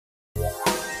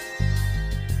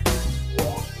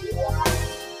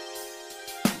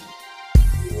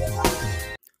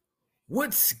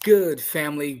What's good,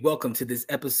 family? Welcome to this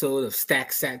episode of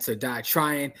Stack Sats or Die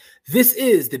Trying. This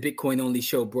is the Bitcoin Only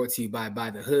Show brought to you by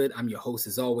the Hood. I'm your host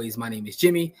as always. My name is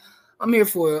Jimmy. I'm here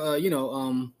for a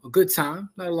good time,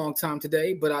 not a long time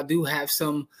today, but I do have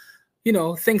some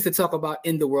things to talk about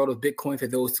in the world of Bitcoin for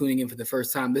those tuning in for the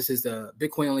first time. This is the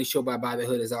Bitcoin Only Show by the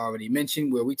Hood, as I already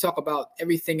mentioned, where we talk about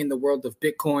everything in the world of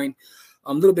Bitcoin,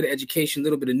 a little bit of education, a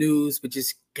little bit of news, but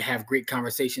just have great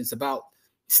conversations about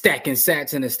stacking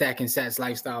sats and the stacking sats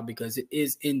lifestyle, because it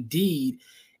is indeed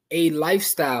a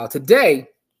lifestyle. Today,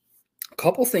 a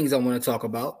couple things I want to talk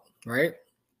about, right?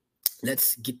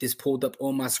 Let's get this pulled up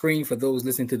on my screen for those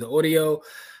listening to the audio.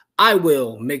 I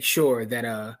will make sure that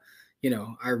I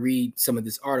read some of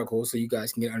this article so you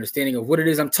guys can get an understanding of what it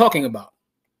is I'm talking about.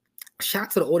 Shout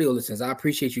out to the audio listeners. I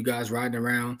appreciate you guys riding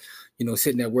around,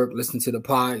 sitting at work, listening to the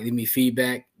pod, leave me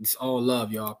feedback. It's all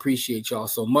love, y'all. Appreciate y'all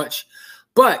so much.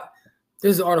 But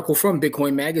there's an article from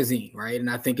Bitcoin Magazine, right? And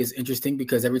I think it's interesting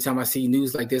because every time I see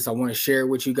news like this, I want to share it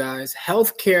with you guys.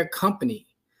 Healthcare company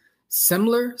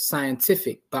Semler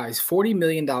Scientific buys $40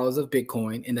 million of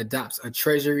Bitcoin and adopts a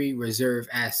treasury reserve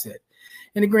asset.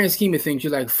 In the grand scheme of things,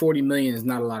 you're like, 40 million is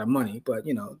not a lot of money, but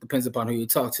depends upon who you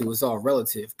talk to. It's all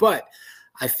relative. But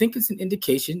I think it's an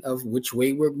indication of which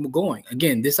way we're going.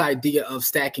 Again, this idea of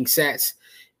stacking sats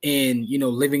and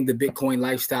living the Bitcoin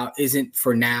lifestyle isn't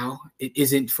for now. It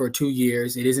isn't for 2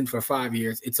 years. It isn't for 5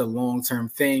 years. It's a long-term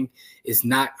thing. It's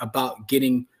not about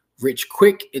getting rich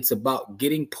quick. It's about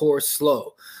getting poor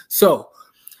slow. So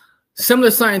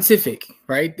Semler Scientific,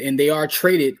 right? And they are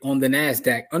traded on the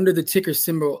NASDAQ under the ticker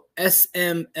symbol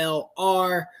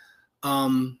SMLR.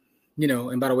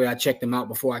 And by the way, I checked them out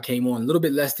before I came on. A little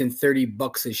bit less than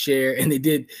 $30 a share, and they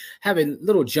did have a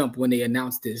little jump when they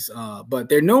announced this. But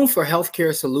they're known for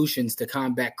healthcare solutions to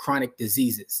combat chronic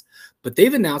diseases. But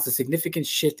they've announced a significant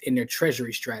shift in their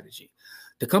treasury strategy.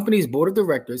 The company's board of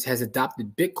directors has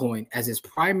adopted Bitcoin as its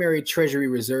primary treasury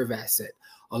reserve asset,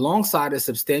 alongside a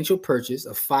substantial purchase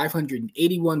of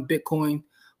 581 Bitcoin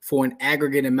for an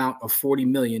aggregate amount of 40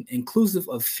 million, inclusive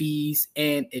of fees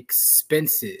and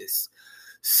expenses.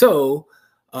 So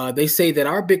they say that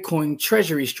our Bitcoin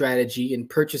treasury strategy and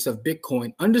purchase of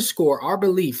Bitcoin underscore our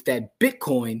belief that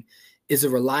Bitcoin is a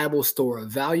reliable store of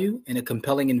value and a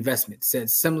compelling investment, said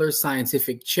Semler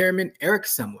Scientific Chairman Eric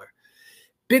Semler.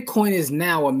 Bitcoin is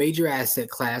now a major asset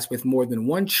class with more than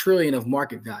 1 trillion of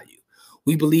market value.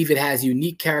 We believe it has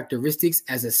unique characteristics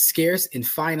as a scarce and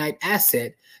finite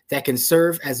asset that can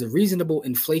serve as a reasonable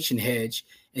inflation hedge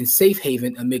and safe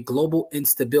haven amid global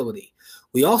instability.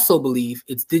 We also believe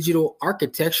its digital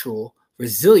architectural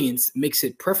resilience makes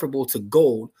it preferable to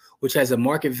gold, which has a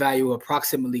market value of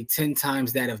approximately 10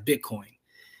 times that of Bitcoin.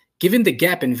 Given the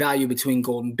gap in value between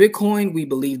gold and Bitcoin, we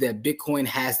believe that Bitcoin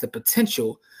has the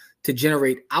potential to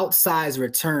generate outsized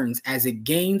returns as it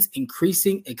gains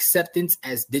increasing acceptance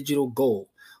as digital gold.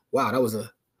 Wow, that was a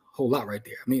whole lot right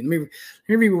there. I mean, let me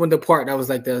read one of the part that was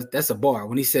like, that's a bar.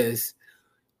 When he says,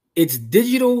 it's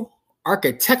digital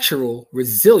architectural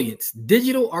resilience.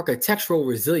 Digital architectural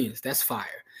resilience. That's fire.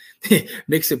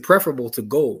 Makes it preferable to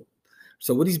gold.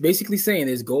 So what he's basically saying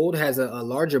is gold has a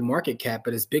larger market cap,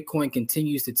 but as Bitcoin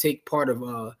continues to take part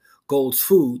of gold's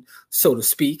food, so to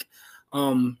speak,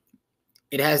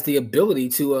 it has the ability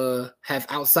to have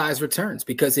outsized returns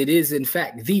because it is, in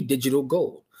fact, the digital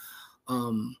gold.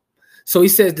 So he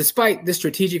says, despite this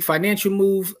strategic financial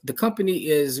move, the company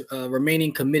is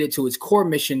remaining committed to its core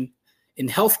mission in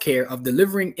healthcare of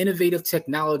delivering innovative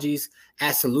technologies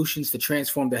as solutions to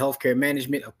transform the healthcare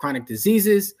management of chronic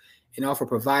diseases and offer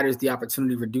providers the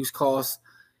opportunity to reduce costs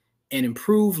and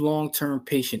improve long-term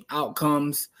patient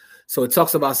outcomes. So it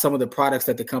talks about some of the products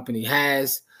that the company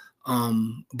has.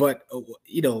 But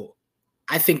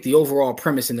I think the overall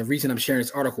premise and the reason I'm sharing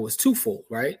this article is twofold,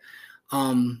 right?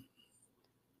 I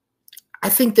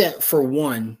think that for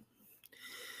one,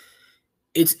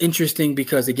 it's interesting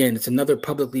because, again, it's another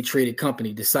publicly traded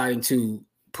company deciding to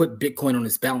put Bitcoin on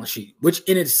its balance sheet, which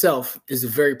in itself is a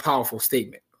very powerful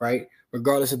statement, right?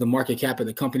 Regardless of the market cap of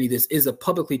the company, this is a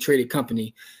publicly traded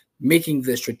company making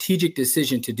the strategic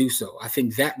decision to do so. I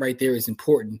think that right there is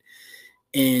important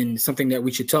and something that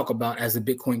we should talk about as a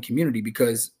Bitcoin community,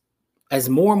 because as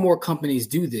more and more companies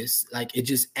do this, like, it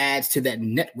just adds to that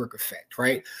network effect,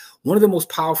 right? One of the most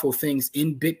powerful things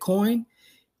in Bitcoin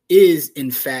is, in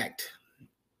fact,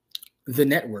 the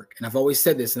network. And I've always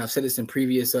said this, and I've said this in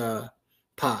previous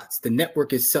pods. The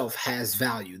network itself has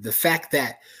value. The fact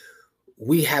that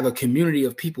we have a community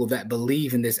of people that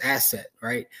believe in this asset,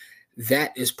 right?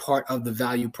 That is part of the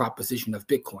value proposition of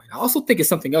Bitcoin. I also think it's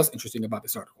something else interesting about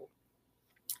this article.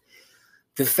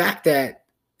 The fact that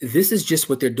this is just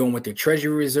what they're doing with their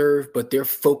treasury reserve, but their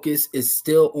focus is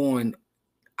still on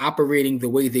operating the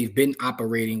way they've been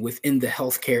operating within the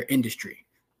healthcare industry,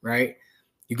 right?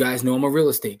 You guys know I'm a real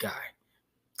estate guy.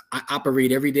 I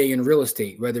operate every day in real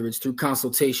estate, whether it's through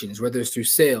consultations, whether it's through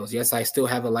sales. Yes, I still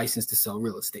have a license to sell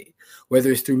real estate, whether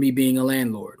it's through me being a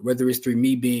landlord, whether it's through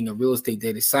me being a real estate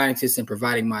data scientist and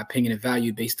providing my opinion and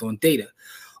value based on data.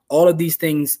 All of these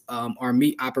things are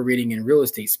me operating in real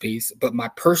estate space, but my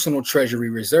personal treasury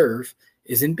reserve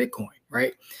is in Bitcoin,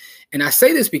 right? And I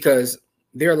say this because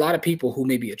there are a lot of people who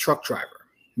may be a truck driver,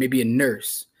 maybe a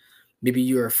nurse, maybe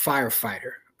you're a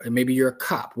firefighter, or maybe you're a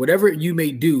cop, whatever you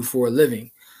may do for a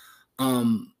living.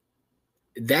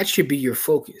 That should be your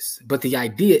focus. But the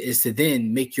idea is to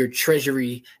then make your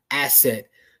treasury asset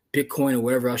Bitcoin or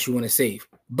whatever else you want to save.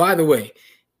 By the way,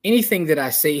 anything that I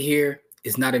say here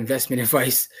is not investment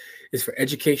advice. It's for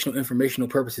educational, informational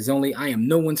purposes only. I am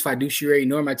no one's fiduciary,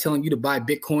 nor am I telling you to buy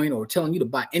Bitcoin or telling you to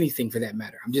buy anything for that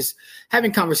matter. I'm just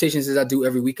having conversations as I do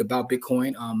every week about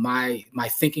Bitcoin, my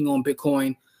thinking on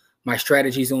Bitcoin, my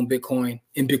strategies on Bitcoin,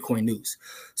 and Bitcoin news.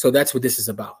 So that's what this is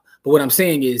about. But what I'm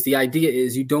saying is the idea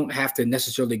is you don't have to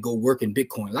necessarily go work in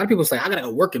Bitcoin. A lot of people say, I got to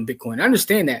go work in Bitcoin. I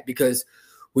understand that because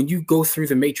when you go through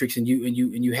the matrix and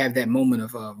you have that moment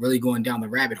of really going down the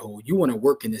rabbit hole, you want to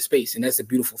work in this space. And that's a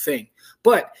beautiful thing.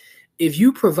 But if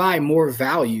you provide more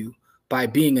value by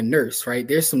being a nurse, right?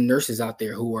 There's some nurses out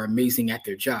there who are amazing at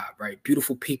their job, right?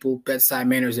 Beautiful people, bedside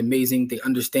manner is amazing. They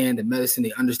understand the medicine.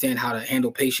 They understand how to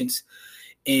handle patients.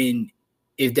 And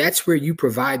if that's where you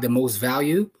provide the most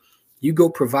value, you go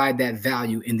provide that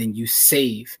value and then you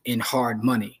save in hard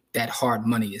money. That hard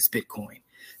money is Bitcoin.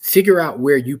 Figure out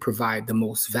where you provide the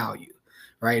most value,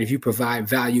 right? If you provide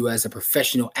value as a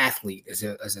professional athlete, as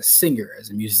a singer,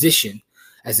 as a musician,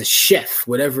 as a chef,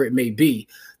 whatever it may be,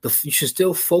 you should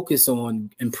still focus on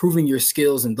improving your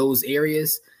skills in those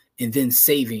areas and then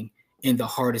saving in the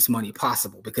hardest money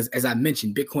possible. Because as I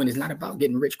mentioned, Bitcoin is not about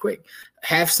getting rich quick.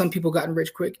 Have some people gotten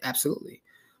rich quick? Absolutely.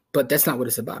 But that's not what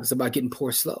it's about. It's about getting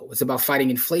poor slow. It's about fighting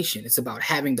inflation. It's about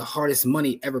having the hardest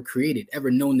money ever created,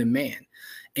 ever known to man.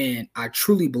 And I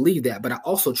truly believe that, but I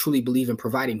also truly believe in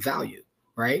providing value,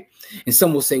 right? And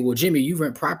some will say, well, Jimmy, you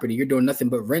rent property. You're doing nothing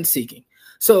but rent seeking.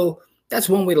 So that's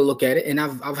one way to look at it. And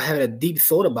I've had a deep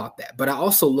thought about that. But I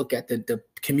also look at the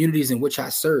communities in which I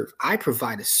serve. I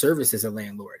provide a service as a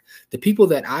landlord. The people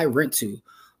that I rent to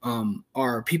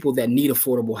are people that need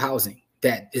affordable housing.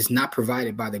 That is not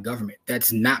provided by the government.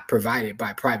 That's not provided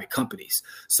by private companies.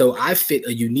 So I fit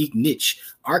a unique niche.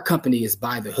 Our company is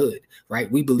by the hood,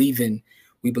 right? We believe in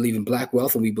Black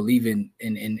wealth, and we believe in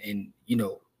you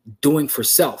know, doing for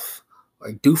self.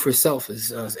 Like do for self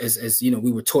as you know,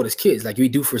 we were taught as kids, like we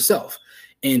do for self.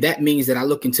 And that means that I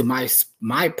look into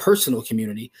my personal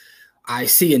community. I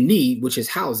see a need, which is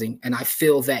housing, and I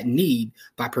fill that need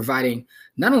by providing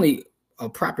not only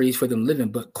properties for them to live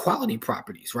in, but quality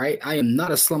properties, right? I am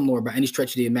not a slumlord by any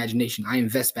stretch of the imagination. I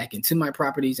invest back into my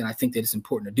properties, and I think that it's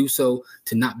important to do so,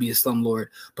 to not be a slumlord,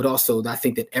 but also I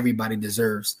think that everybody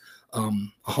deserves a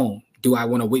home. Do I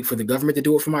want to wait for the government to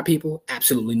do it for my people?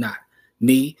 Absolutely not.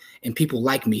 Me and people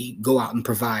like me go out and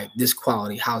provide this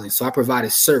quality housing. So I provide a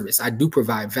service. I do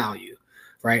provide value,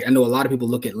 right? I know a lot of people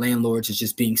look at landlords as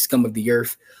just being scum of the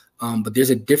earth. But there's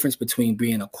a difference between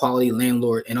being a quality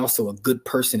landlord and also a good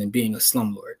person and being a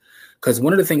slumlord. Because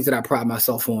one of the things that I pride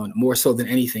myself on more so than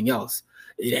anything else,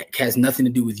 it has nothing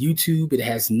to do with YouTube. It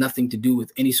has nothing to do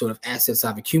with any sort of assets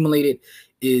I've accumulated,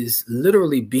 is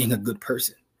literally being a good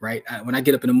person, right? When I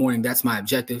get up in the morning, that's my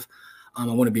objective. I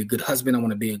want to be a good husband. I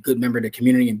want to be a good member of the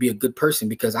community and be a good person,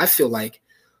 because I feel like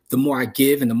the more I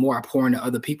give and the more I pour into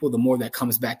other people, the more that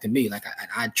comes back to me. Like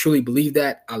I truly believe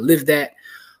that. I live that.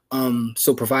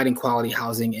 So providing quality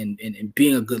housing and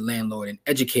being a good landlord and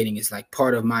educating is like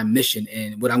part of my mission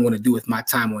and what I'm going to do with my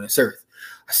time on this earth.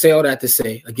 I say all that to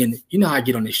say, again, you know how I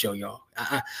get on this show, y'all.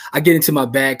 I get into my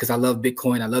bag because I love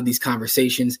Bitcoin. I love these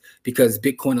conversations because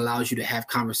Bitcoin allows you to have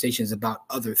conversations about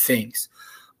other things.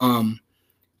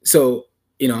 So,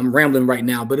 you know, I'm rambling right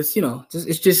now, but it's, you know,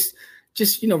 it's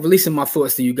just, you know, releasing my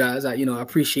thoughts to you guys. I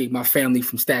appreciate my family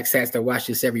from Stack Sats that watch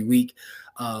this every week.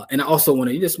 And I also want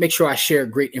to just make sure I share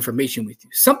great information with you.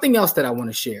 Something else that I want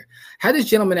to share. Had this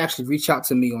gentleman actually reach out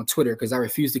to me on Twitter, because I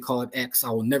refuse to call it X.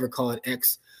 I will never call it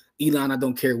X. Elon, I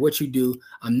don't care what you do.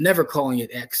 I'm never calling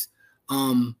it X.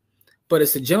 But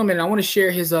it's a gentleman, and I want to share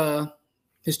his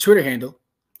Twitter handle,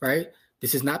 right?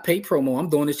 This is not paid promo. I'm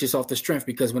doing this just off the strength,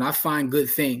 because when I find good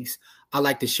things, I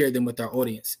like to share them with our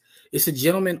audience. It's a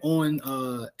gentleman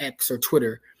on X or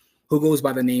Twitter who goes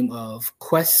by the name of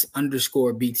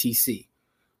Quest_BTC.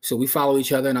 So we follow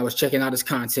each other, and I was checking out his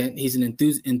content. He's an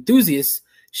enthusiast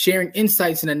sharing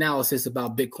insights and analysis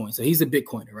about Bitcoin. So he's a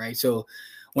Bitcoiner, right? So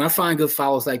when I find good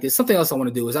follows like this, something else I want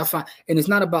to do is and it's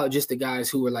not about just the guys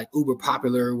who are like uber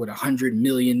popular with 100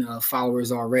 million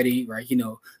followers already, right? You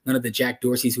know, none of the Jack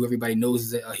Dorseys who everybody knows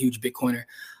is a huge Bitcoiner.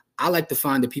 I like to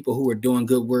find the people who are doing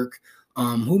good work,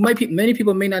 who many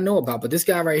people may not know about, but this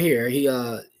guy right here, he,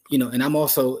 you know, and I'm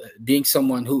also being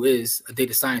someone who is a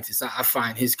data scientist. I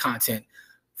find his content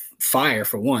fire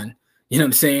for one, you know what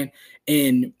I'm saying?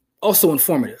 And also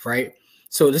informative, right?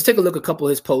 So let's take a look at a couple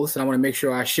of his posts, and I want to make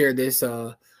sure I share this.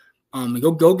 Go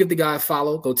give the guy a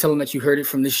follow. Go tell him that you heard it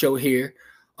from this show here.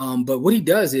 But what he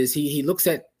does is he looks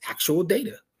at actual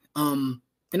data.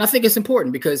 And I think it's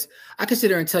important because I can sit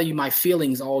there and tell you my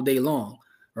feelings all day long,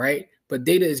 right? But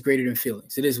data is greater than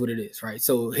feelings. It is what it is, right?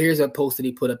 So here's a post that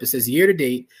he put up. It says, year to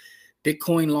date,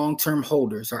 Bitcoin long-term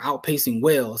holders are outpacing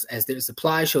whales as their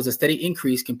supply shows a steady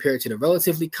increase compared to the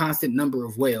relatively constant number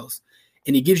of whales.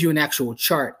 And he gives you an actual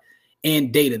chart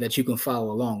and data that you can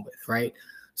follow along with, right?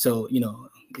 So, you know,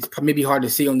 it's maybe hard to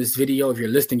see on this video. If you're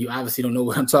listening, you obviously don't know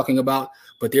what I'm talking about,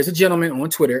 but there's a gentleman on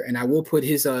Twitter, and I will put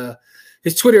his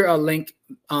Twitter link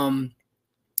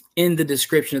in the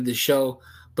description of the show,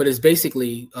 but it's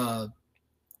basically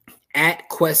at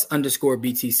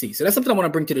Quest_BTC. So that's something I want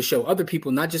to bring to the show. Other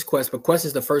people, not just Quest, but Quest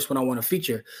is the first one I want to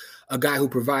feature. A guy who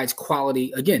provides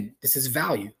quality. Again, this is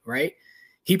value, right?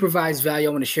 He provides value.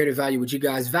 I want to share the value with you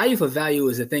guys. Value for value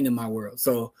is a thing in my world.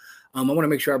 So I want to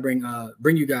make sure I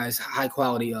bring you guys high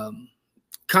quality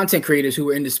content creators who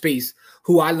are in the space,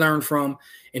 who I learn from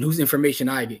and whose information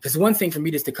I get. Because one thing for me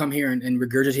is to come here and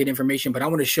regurgitate information, but I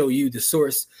want to show you the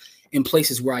source in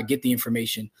places where I get the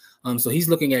information. So he's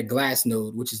looking at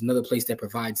Glassnode, which is another place that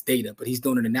provides data, but he's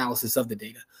doing an analysis of the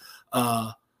data.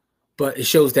 But it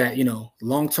shows that, you know,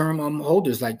 long-term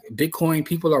holders like Bitcoin,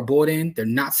 people are bought in, they're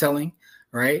not selling,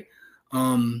 right?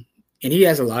 And he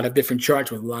has a lot of different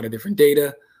charts with a lot of different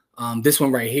data. This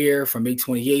one right here from May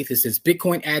 28th, it says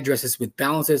Bitcoin addresses with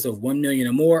balances of 1 million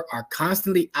or more are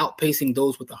constantly outpacing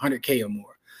those with 100K or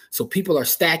more. So people are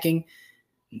stacking,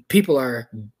 people are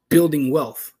building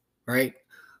wealth, right?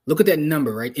 Look at that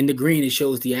number, right? In the green, it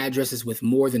shows the addresses with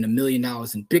more than $1 million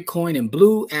in Bitcoin, and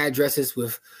blue addresses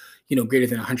with, you know, greater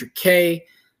than 100K.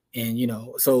 And, you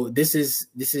know, so this is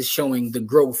showing the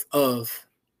growth of,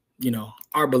 you know,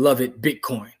 our beloved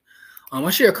Bitcoin. I'll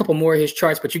share a couple more of his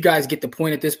charts, but you guys get the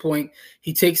point at this point.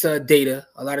 He takes data,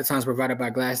 a lot of times provided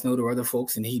by Glassnode or other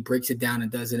folks, and he breaks it down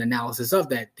and does an analysis of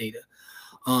that data.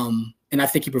 And I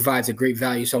think he provides a great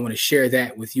value, so I want to share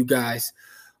that with you guys.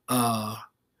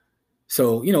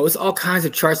 So, you know, it's all kinds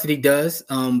of charts that he does,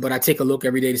 but I take a look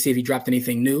every day to see if he dropped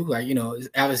anything new. Like, you know,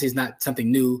 obviously it's not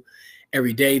something new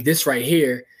every day. This right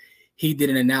here, he did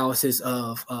an analysis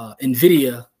of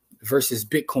NVIDIA versus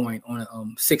Bitcoin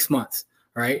on 6 months,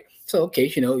 right? So,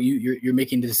 okay, you know, you're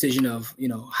making the decision of, you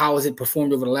know, how has it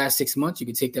performed over the last 6 months? You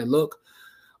can take that look.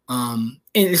 And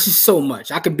it's just so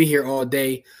much. I could be here all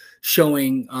day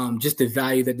showing just the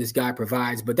value that this guy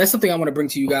provides. But that's something I want to bring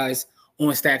to you guys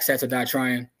on Stack Sats or Die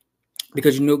Trying,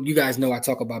 because you guys know I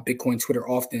talk about Bitcoin Twitter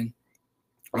often.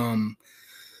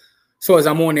 So as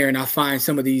I'm on there and I find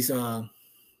some of these, you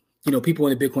know, people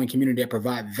in the Bitcoin community that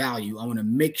provide value, I want to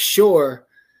make sure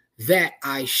that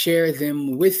I share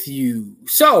them with you.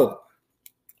 So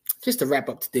just to wrap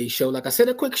up today's show, like I said,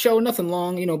 a quick show, nothing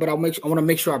long, you know, but I want to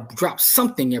make sure I drop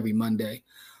something every Monday.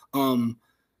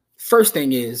 First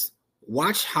thing is,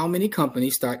 watch how many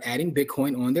companies start adding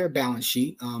Bitcoin on their balance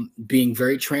sheet, being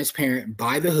very transparent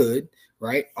by the hood,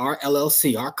 right? Our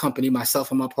LLC, our company, myself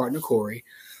and my partner, Corey,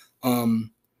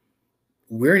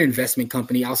 we're an investment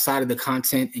company outside of the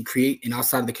content and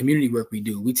outside of the community work we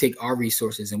do. We take our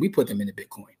resources and we put them into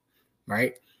Bitcoin,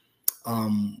 right?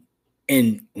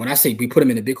 And when I say we put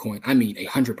them into Bitcoin, I mean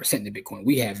 100% into Bitcoin.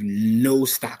 We have no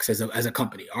stocks as a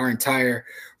company. Our entire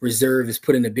reserve is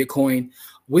put into Bitcoin,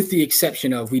 with the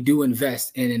exception of we do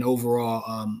invest in an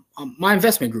overall my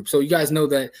investment group. So you guys know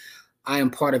that I am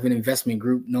part of an investment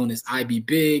group known as IB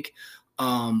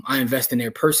I invest in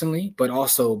there personally, but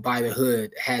also By the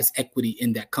Hood has equity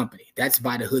in that company. That's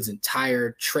By the Hood's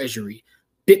entire treasury,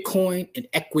 Bitcoin and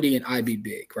equity in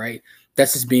IB, right?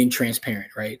 That's just being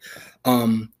transparent, right?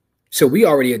 So we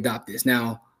already adopt this.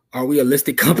 Now, are we a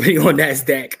listed company on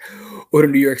NASDAQ or the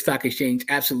New York Stock Exchange?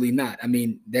 Absolutely not. I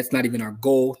mean, that's not even our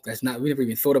goal. We never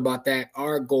even thought about that.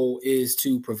 Our goal is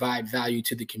to provide value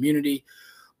to the community,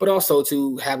 but also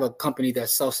to have a company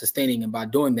that's self-sustaining. And by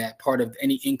doing that, part of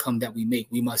any income that we make,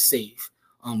 we must save.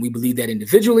 We believe that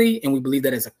individually, and we believe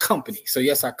that as a company. So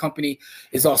yes, our company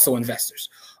is also investors.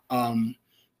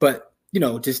 But, you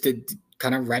know, just to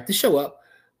kind of wrap the show up,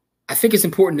 I think it's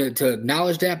important to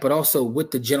acknowledge that, but also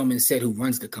what the gentleman said who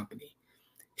runs the company.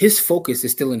 his focus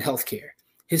is still in healthcare.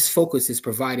 His focus is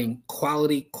providing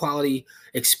quality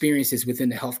experiences within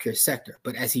the healthcare sector.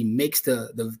 But as he makes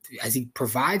as he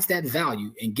provides that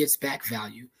value and gets back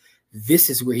value, this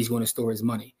is where he's going to store his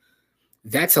money.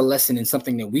 That's a lesson in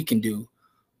something that we can do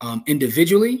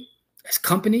individually, as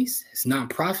companies, as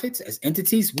nonprofits, as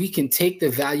entities. We can take the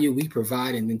value we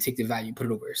provide and then take the value and put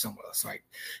it over somewhere else, right?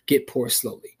 Get poor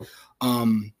slowly.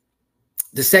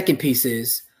 The second piece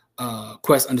is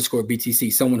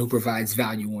Quest_BTC, someone who provides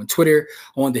value on Twitter.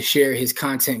 I wanted to share his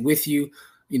content with you.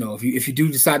 You know, if you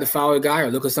do decide to follow a guy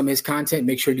or look at some of his content,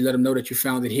 make sure you let him know that you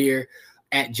found it here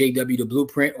at JW the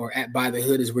Blueprint or at By the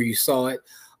Hood is where you saw it.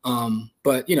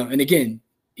 But, you know, and again,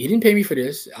 he didn't pay me for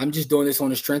this. I'm just doing this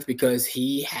on his strength because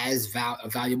he has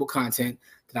valuable content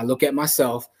that I look at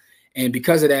myself. And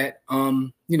because of that,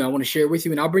 you know, I want to share it with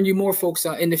you, and I'll bring you more folks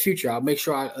in the future. I'll make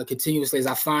sure I continuously, as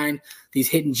I find these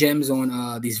hidden gems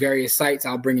on these various sites,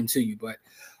 I'll bring them to you. But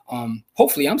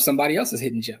hopefully I'm somebody else's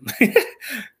hidden gem.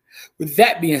 With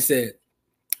that being said,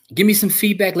 give me some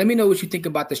feedback. Let me know what you think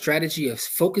about the strategy of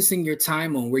focusing your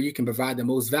time on where you can provide the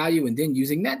most value and then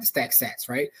using that to stack sats,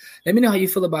 right? Let me know how you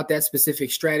feel about that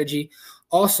specific strategy.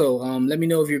 Also, let me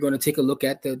know if you're going to take a look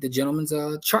at the gentleman's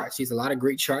charts. He has a lot of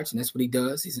great charts, and that's what he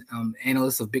does. He's an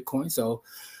analyst of Bitcoin. So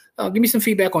give me some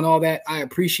feedback on all that. I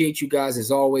appreciate you guys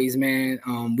as always, man.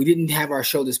 We didn't have our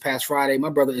show this past Friday. My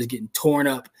brother is getting torn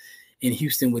up in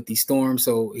Houston with these storms,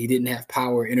 so he didn't have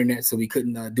power or internet, so we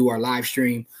couldn't do our live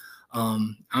stream.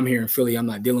 I'm here in Philly. I'm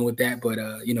not dealing with that, but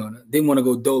you know, didn't want to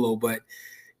go dolo. But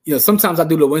you know, sometimes I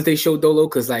do the Wednesday show dolo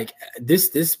because like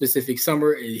this specific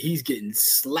summer, he's getting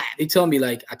slapped. He told me,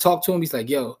 like, I talked to him. He's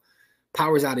like, "Yo,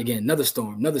 power's out again. Another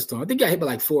storm, another storm." I think I hit by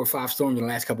like 4 or 5 storms in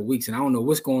the last couple of weeks, and I don't know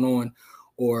what's going on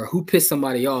or who pissed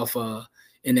somebody off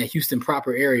in that Houston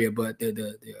proper area. But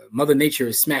the Mother Nature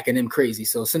is smacking them crazy.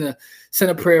 So send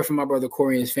a prayer for my brother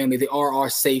Corey and his family. They are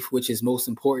safe, which is most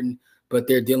important. But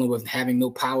they're dealing with having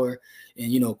no power. And,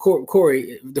 you know,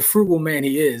 Corey, the frugal man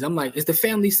he is, I'm like, is the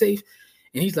family safe?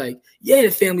 And he's like, yeah,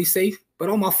 the family's safe, but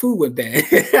all my food went bad.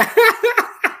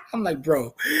 I'm like,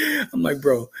 bro,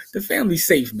 the family's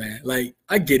safe, man. Like,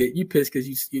 I get it. You pissed because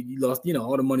you lost, you know,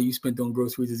 all the money you spent on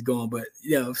groceries is gone. But,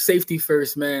 you know, safety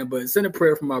first, man. But send a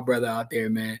prayer for my brother out there,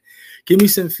 man. Give me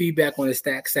some feedback on the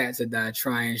Stack Sats that I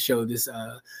try and show this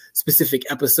specific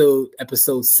episode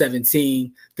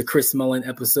 17, the Chris Mullen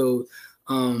episode.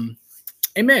 And,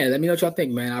 man, let me know what y'all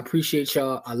think, man. I appreciate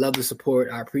y'all. I love the support.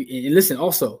 And listen,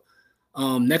 also,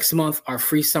 next month, our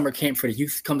free summer camp for the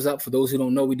youth comes up. For those who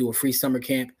don't know, we do a free summer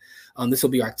camp. This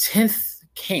will be our 10th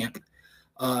camp.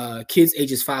 Kids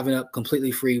ages 5 and up,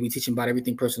 completely free. We teach them about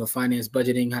everything, personal finance,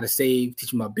 budgeting, how to save,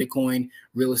 teach them about Bitcoin,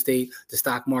 real estate, the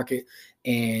stock market.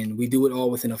 And we do it all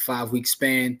within a 5-week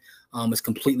span. It's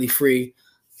completely free.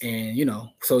 And, you know,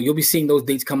 so you'll be seeing those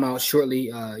dates come out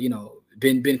shortly. You know,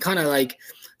 been kind of like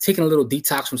taking a little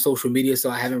detox from social media. So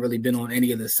I haven't really been on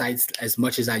any of the sites as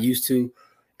much as I used to.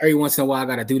 Every once in a while, I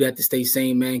got to do that to stay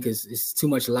sane, man, because it's too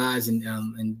much lies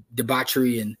and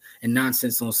debauchery and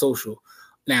nonsense on social.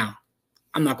 Now,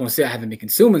 I'm not going to say I haven't been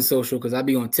consuming social because I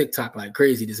be on TikTok like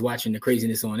crazy, just watching the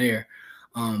craziness on air.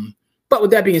 But with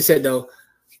that being said, though,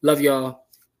 love y'all.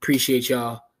 Appreciate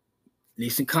y'all.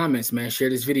 Leave some comments, man.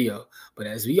 Share this video. But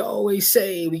as we always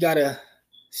say, we got to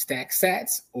stack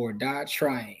sats or die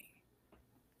trying.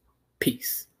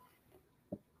 Peace.